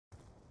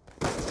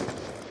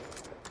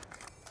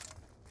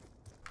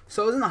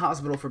So I was in the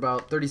hospital for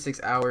about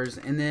 36 hours,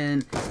 and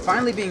then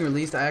finally being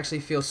released, I actually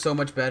feel so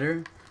much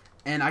better,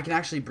 and I can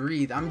actually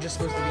breathe. I'm just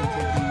supposed to be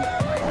taking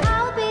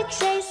I'll be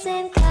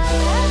chasing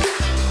colors.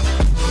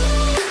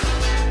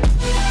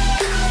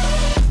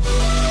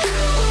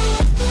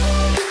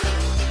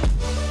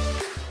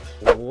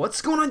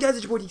 What's going on, guys?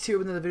 It's your boy Deaks here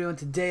with another video, and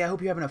today I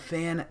hope you're having a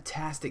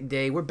fantastic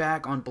day. We're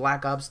back on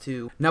Black Ops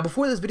 2. Now,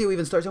 before this video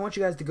even starts, I want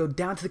you guys to go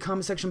down to the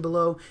comment section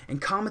below and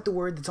comment the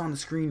word that's on the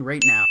screen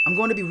right now. I'm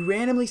going to be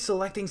randomly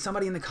selecting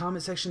somebody in the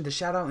comment section to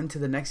shout out into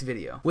the next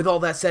video. With all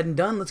that said and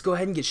done, let's go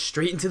ahead and get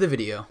straight into the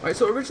video. Alright,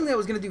 so originally I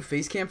was going to do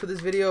face cam for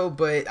this video,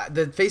 but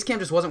the face cam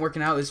just wasn't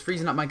working out. It was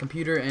freezing up my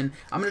computer, and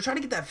I'm going to try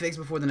to get that fixed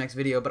before the next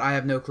video, but I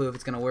have no clue if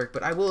it's going to work,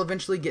 but I will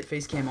eventually get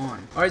face cam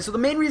on. Alright, so the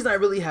main reason I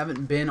really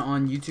haven't been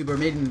on YouTube or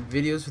made any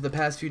videos for the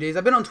past few days,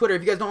 I've been on Twitter.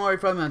 If you guys don't already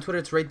follow me on Twitter,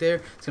 it's right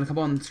there. It's gonna come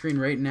on the screen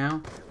right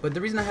now. But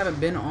the reason I haven't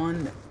been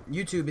on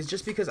YouTube is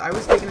just because I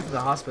was taken into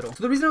the hospital.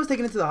 So the reason I was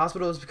taken into the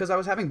hospital is because I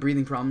was having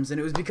breathing problems, and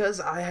it was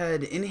because I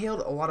had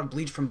inhaled a lot of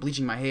bleach from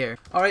bleaching my hair.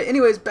 Alright,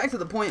 anyways, back to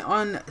the point.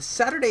 On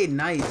Saturday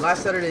night,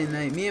 last Saturday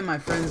night, me and my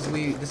friends,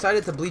 we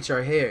decided to bleach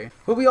our hair.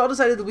 But we all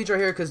decided to bleach our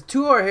hair because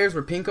two of our hairs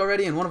were pink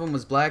already and one of them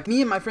was black.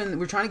 Me and my friend, we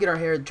were trying to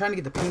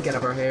get the pink out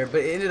of our hair,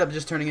 but it ended up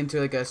just turning into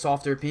like a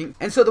softer pink.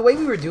 And so the way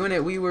we were doing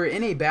it, we were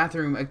in a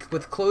bathroom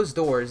with closed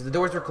doors. The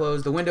doors were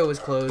closed, the window was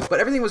closed, but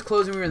everything was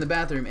closed and we were in the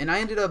bathroom, and I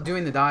ended up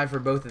doing the dye for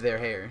both of their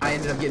hair. I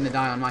ended up getting the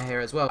dye on my hair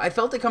as well. I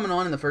felt it coming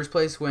on in the first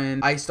place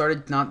when I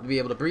started not to be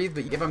able to breathe,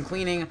 but if I'm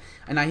cleaning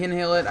and I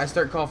inhale it, I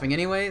start coughing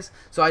anyways,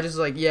 so I just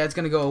like, yeah, it's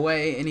gonna go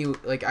away, and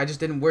I just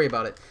didn't worry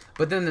about it.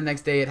 But then the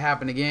next day it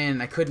happened again,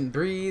 and I couldn't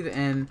breathe,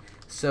 and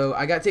so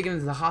I got taken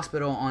into the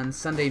hospital on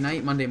Sunday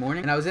night, Monday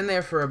morning, and I was in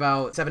there for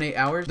about 7-8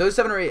 hours. Those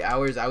 7 or 8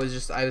 hours, I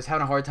was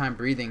having a hard time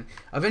breathing.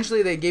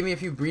 Eventually, they gave me a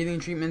few breathing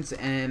treatments,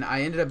 and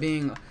I ended up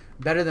being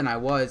better than I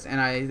was,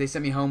 and they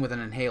sent me home with an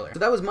inhaler. So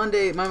that was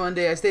Monday, my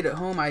Monday. I stayed at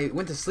home. I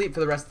went to sleep for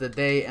the rest of the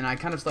day, and I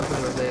kind of slept for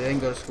the rest of the day. I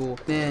didn't go to school.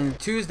 Then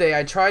Tuesday,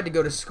 I tried to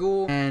go to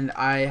school, and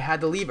I had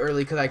to leave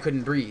early because I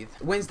couldn't breathe.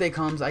 Wednesday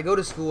comes, I go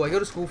to school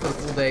for the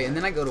full day, and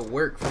then I go to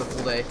work for the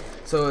full day.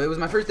 So it was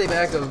my first day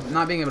back of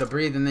not being able to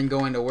breathe and then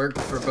going to work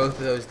for both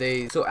of those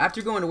days. So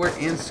after going to work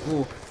and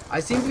school, I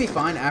seemed to be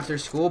fine after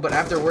school, but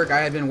after work, I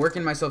had been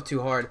working myself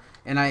too hard,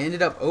 and I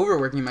ended up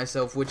overworking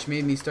myself, which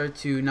made me start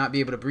to not be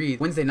able to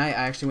breathe. Wednesday night,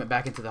 I actually went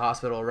back into the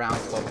hospital around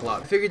 12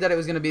 o'clock. I figured that it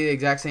was going to be the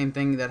exact same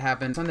thing that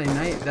happened Sunday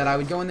night, that I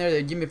would go in there,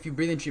 they'd give me a few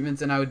breathing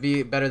treatments, and I would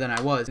be better than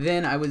I was.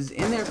 Then I was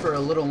in there for a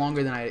little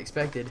longer than I had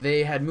expected.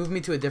 They had moved me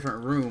to a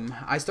different room.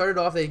 I started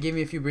off, they gave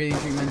me a few breathing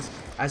treatments.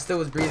 I still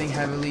was breathing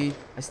heavily.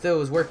 I still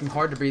was working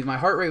hard to breathe. My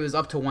heart rate was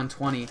up to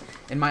 120,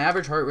 and my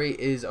average heart rate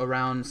is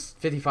around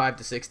 55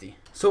 to 60.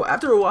 So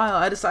after a while,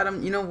 I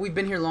decided, we've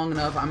been here long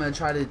enough. I'm going to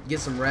try to get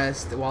some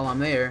rest while I'm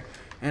there.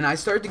 And I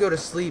start to go to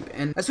sleep,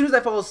 and as soon as I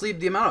fall asleep,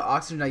 the amount of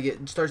oxygen I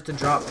get starts to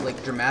drop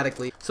like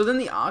dramatically. So then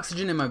the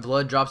oxygen in my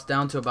blood drops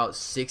down to about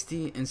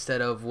 60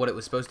 instead of what it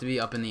was supposed to be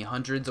up in the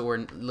hundreds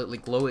or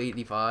like low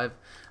 85,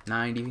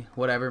 90,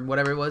 whatever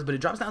it was, but it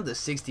drops down to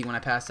 60 when I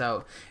pass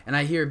out, and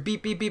I hear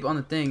beep beep beep on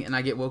the thing, and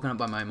I get woken up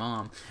by my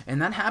mom.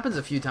 And that happens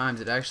a few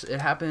times.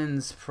 It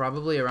happens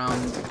probably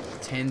around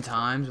 10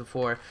 times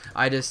before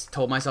I just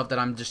told myself that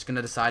I'm just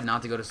gonna decide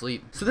not to go to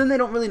sleep. So then they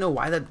don't really know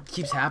why that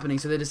keeps happening,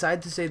 so they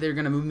decide to say they're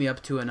gonna move me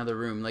up to another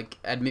room, like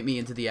admit me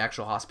into the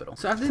actual hospital.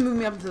 So after they moved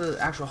me up into the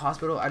actual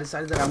hospital, I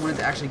decided that I wanted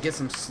to actually get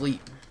some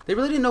sleep. They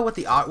really didn't know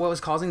what was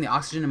causing the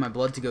oxygen in my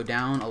blood to go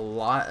down a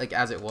lot, like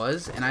as it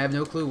was, and I have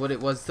no clue what it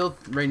was. Still,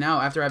 right now,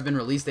 after I've been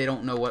released, they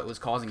don't know what was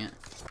causing it.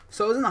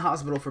 So I was in the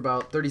hospital for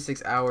about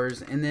 36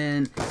 hours, and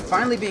then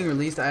finally being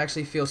released, I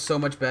actually feel so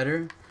much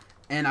better,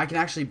 and I can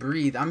actually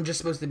breathe. I'm just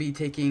supposed to be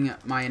taking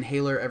my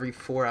inhaler every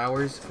 4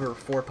 hours for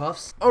 4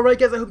 puffs. Alright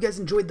guys, I hope you guys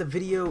enjoyed the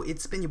video.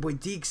 It's been your boy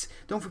Deaks.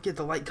 Don't forget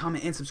to like,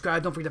 comment, and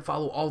subscribe. Don't forget to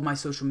follow all of my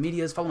social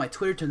medias. Follow my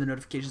Twitter, turn the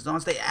notifications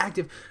on, stay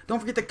active. Don't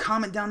forget to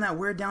comment down that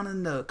word down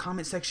in the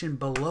comment section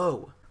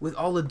below. With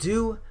all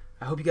ado,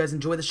 I hope you guys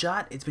enjoy the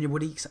shot. It's been your boy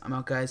Deaks. I'm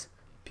out, guys.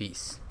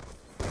 Peace.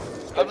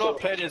 I've not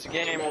played this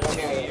game in 2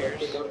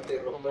 years.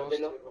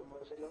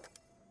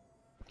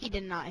 He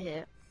did not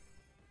hit.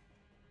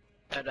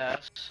 Dead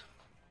ass.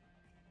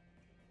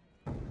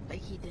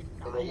 Like he did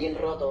not hit.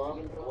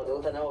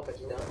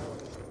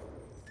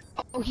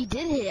 Oh, he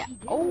did hit.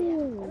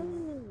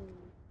 Oh.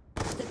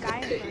 The guy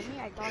in front of me,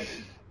 I thought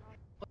he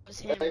was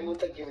him.